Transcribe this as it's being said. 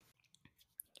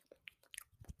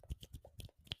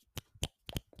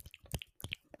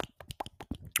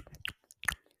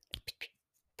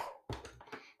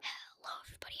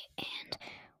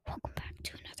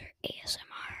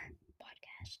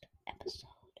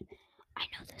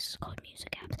this is called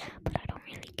music apps, but I don't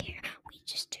really care. We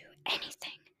just do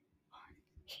anything on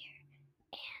here.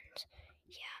 And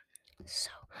yeah, so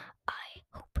I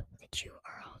hope that you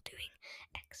are all doing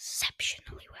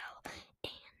exceptionally well.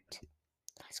 And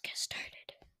let's get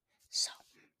started. So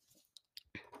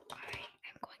I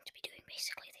am going to be doing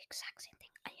basically the exact same thing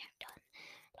I have done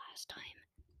last time,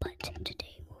 but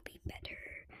today will be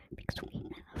better because we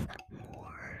have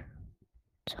more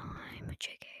time.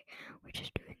 JK, we're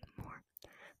just doing more.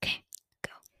 Okay,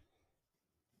 go.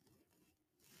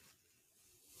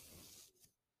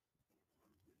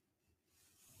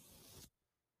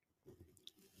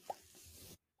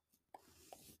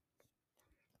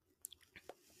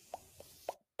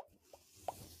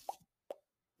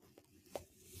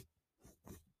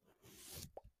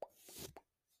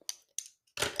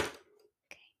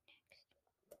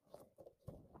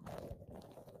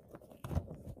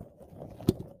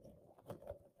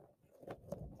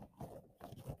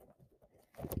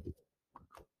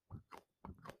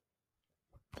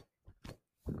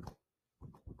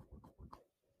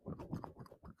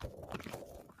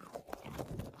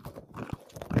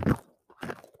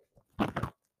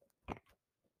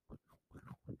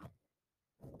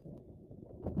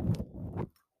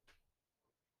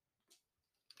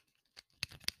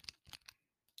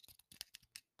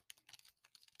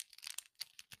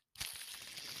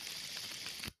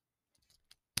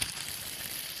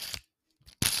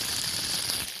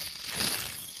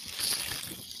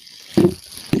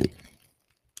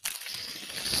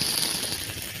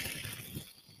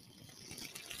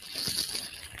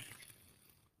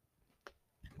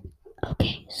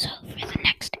 Okay, so for the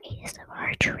next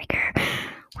ASMR trigger,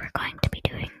 we're going to be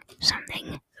doing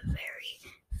something very,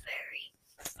 very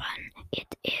fun.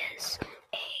 It is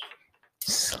a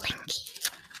slinky.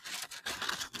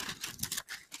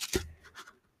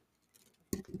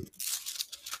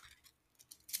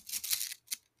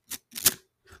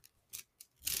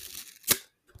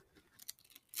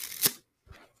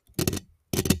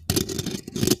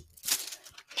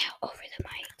 Now over the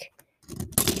mic.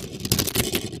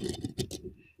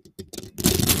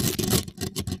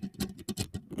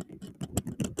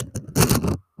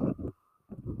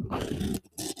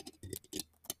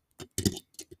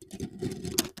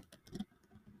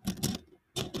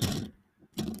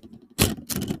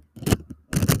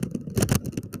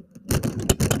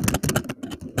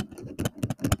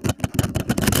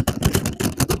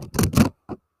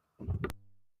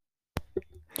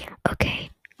 Okay,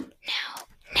 now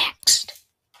next.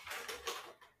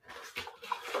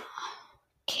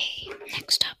 Okay,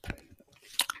 next up.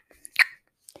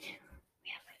 We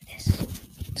have this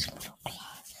little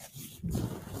cloth.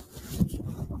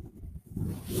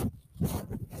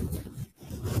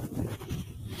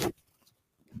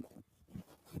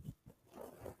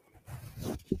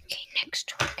 Okay,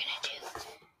 next we're gonna do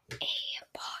a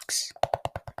box.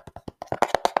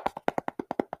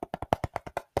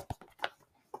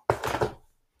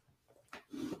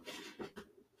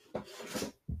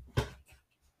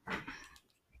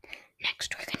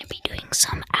 Next we're gonna be doing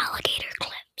some alligator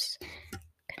clips.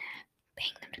 Gonna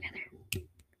bang them together.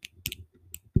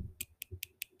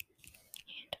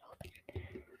 And open.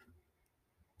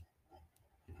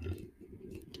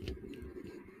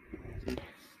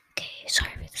 Okay,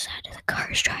 sorry for the sound of the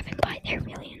cars driving by. They're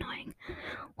really annoying.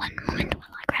 One moment while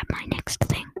I grab my next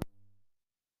thing.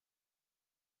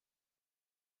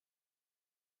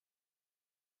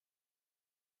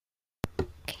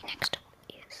 Okay, next up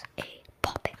is a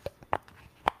puppet.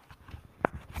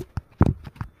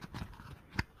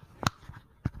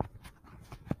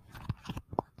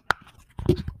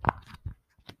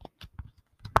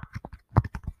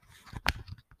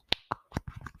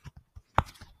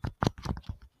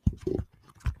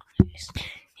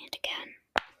 And again.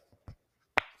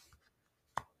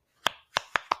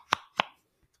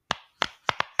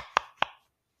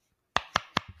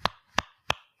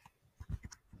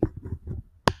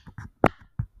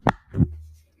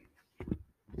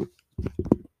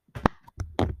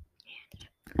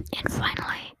 And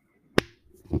finally.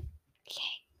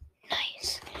 Okay,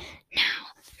 nice. Now,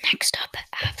 next up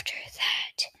after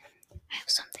that, I have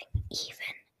something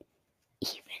even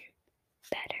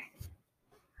better.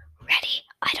 Ready?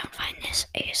 I don't find this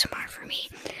ASMR for me,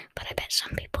 but I bet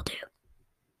some people do.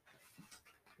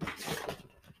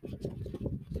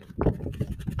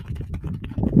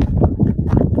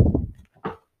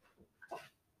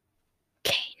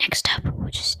 Okay, next up, I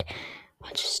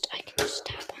can just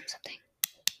tap on something.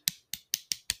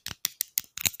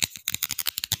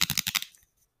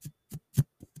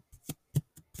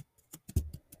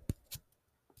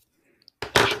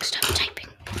 Next up, typing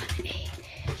on a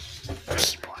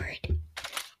keyboard.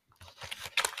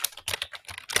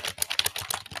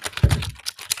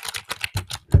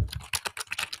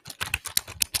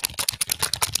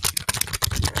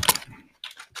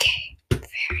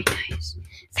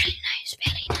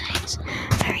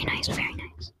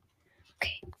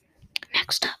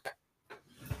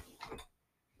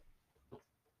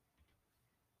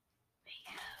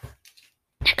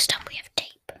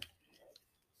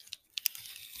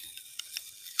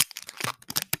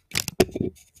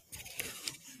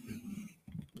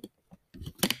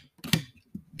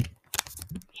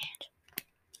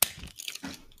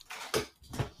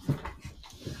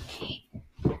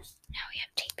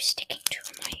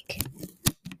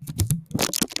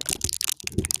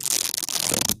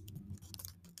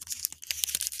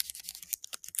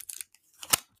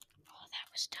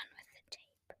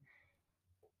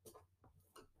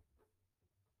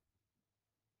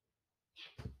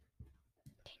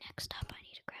 next up, I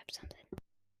need to grab something.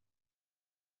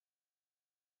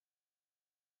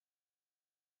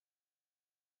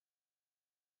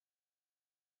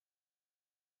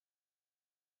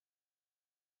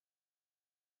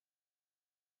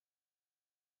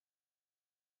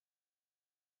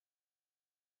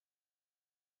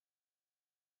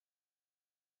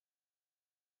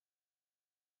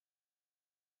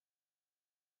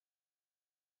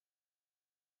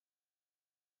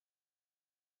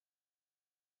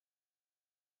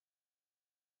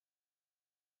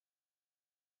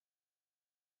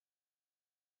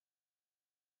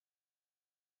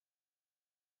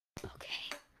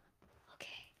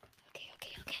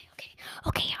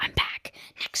 Okay, I'm back.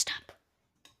 Next up.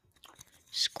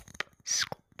 Scoop,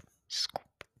 scoop, scoop,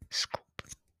 scoop.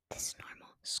 This is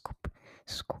normal. Scoop,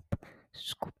 scoop,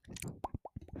 scoop.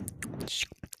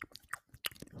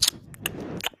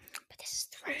 But this is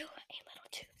through a little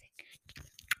tube thing.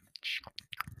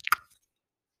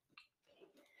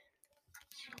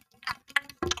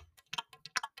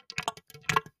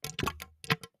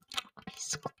 Okay,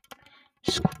 scoop,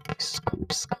 scoop,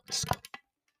 scoop, scoop, scoop.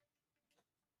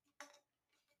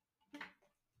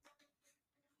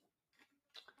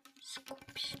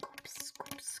 Scoop, scoop,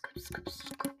 scoop, scoop, scoop, scoop,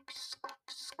 scoop, scoop,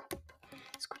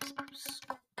 scoop,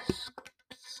 scoop,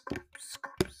 scoop, scoop,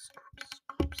 scoop,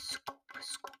 scoop, scoop,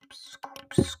 scoop,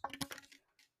 scoop, scoop.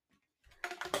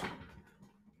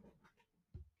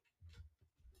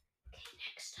 Okay,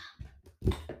 next up.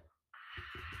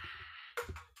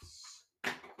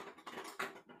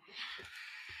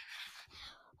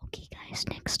 Okay, guys,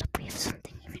 next up we have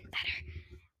something even better,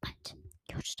 but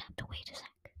you'll just have to wait a sec.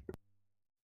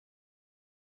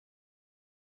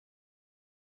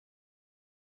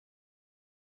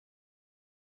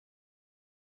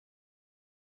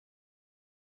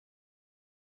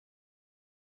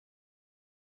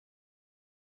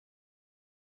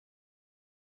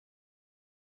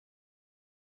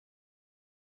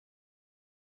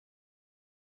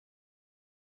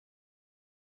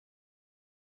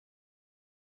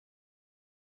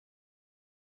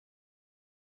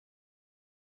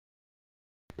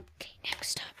 Okay,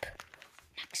 next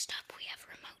up we have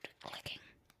remote clicking.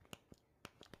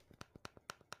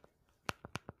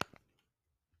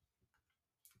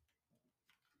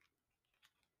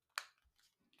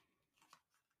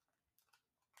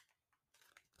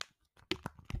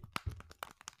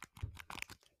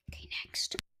 Okay,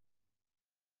 next.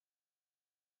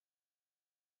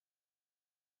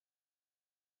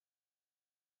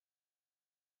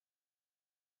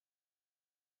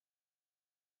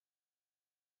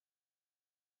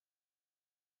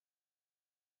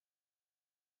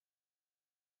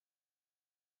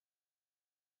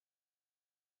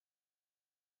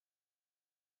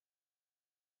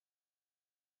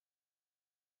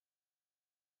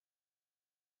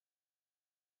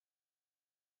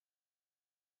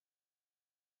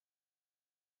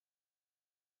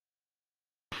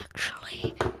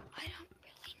 Actually, I don't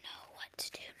really know what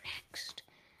to do next.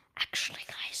 Actually,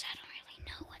 guys, I don't really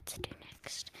know what to do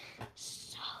next.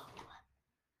 So,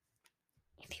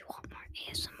 if you want more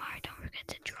ASMR, don't forget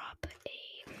to drop a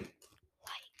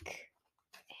like.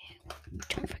 And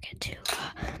don't forget to,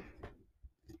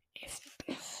 if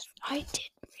I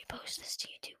did repost this to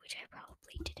YouTube, which I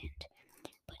probably didn't,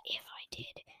 but if I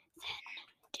did, then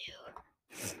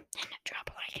drop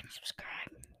a like and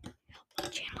subscribe. Help my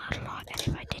channel out a lot. And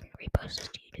if I didn't repost this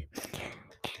to YouTube,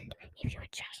 and if you are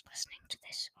just listening to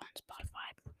this on Spotify,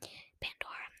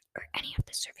 Pandora, or any of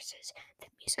the services that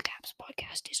Music Apps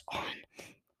Podcast is on,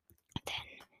 then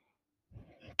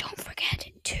don't forget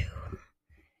to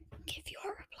give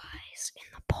your replies in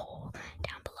the poll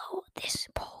down below. This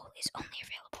poll is only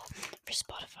available for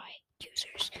Spotify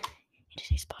users. It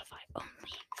is a Spotify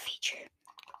only feature.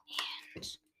 And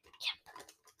yeah,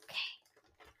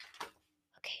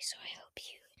 okay, so I hope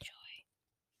you enjoy.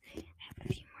 I have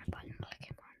a few more button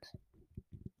clicking ones.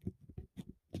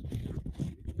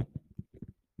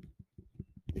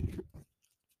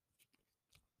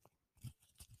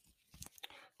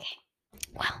 Okay,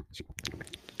 well,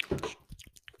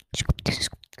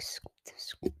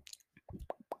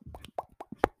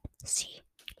 see,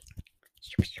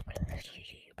 you